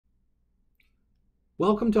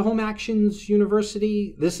Welcome to HomeActions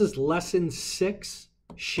University. This is lesson 6,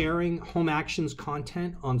 sharing HomeActions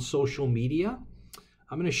content on social media.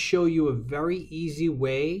 I'm going to show you a very easy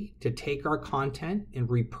way to take our content and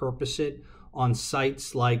repurpose it on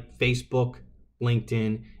sites like Facebook,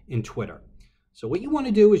 LinkedIn, and Twitter. So what you want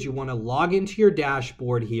to do is you want to log into your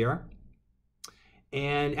dashboard here.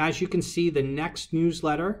 And as you can see, the next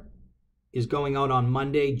newsletter is going out on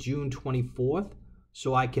Monday, June 24th.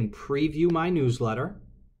 So I can preview my newsletter.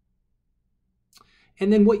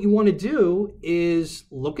 And then what you want to do is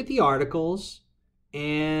look at the articles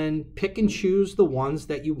and pick and choose the ones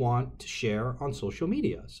that you want to share on social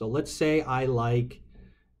media. So let's say I like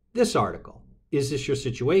this article. Is this your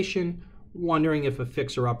situation? Wondering if a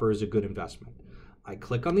fixer-upper is a good investment. I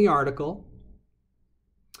click on the article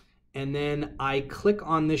and then I click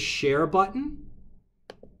on this share button.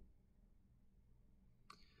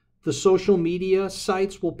 The social media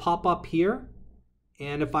sites will pop up here.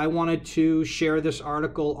 And if I wanted to share this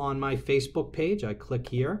article on my Facebook page, I click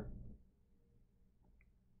here.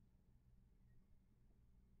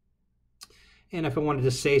 And if I wanted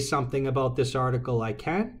to say something about this article, I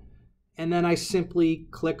can. And then I simply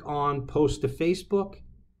click on Post to Facebook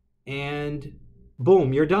and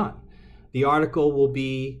boom, you're done. The article will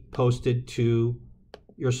be posted to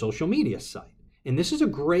your social media site. And this is a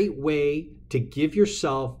great way to give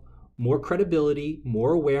yourself more credibility,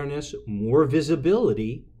 more awareness, more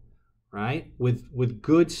visibility, right? With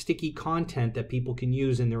good sticky content that people can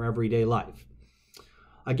use in their everyday life.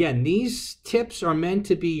 Again, these tips are meant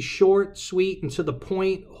to be short, sweet, and to the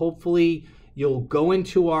point. Hopefully you'll go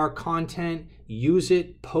into our content, use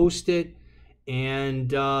it, post it, and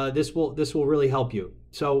this will really help you.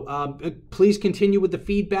 So please continue with the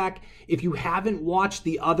feedback. If you haven't watched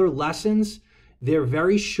the other lessons, they're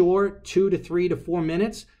very short, 2 to 3 to 4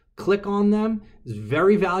 minutes. Click on them. There's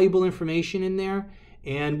very valuable information in there.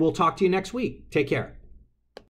 And we'll talk to you next week. Take care.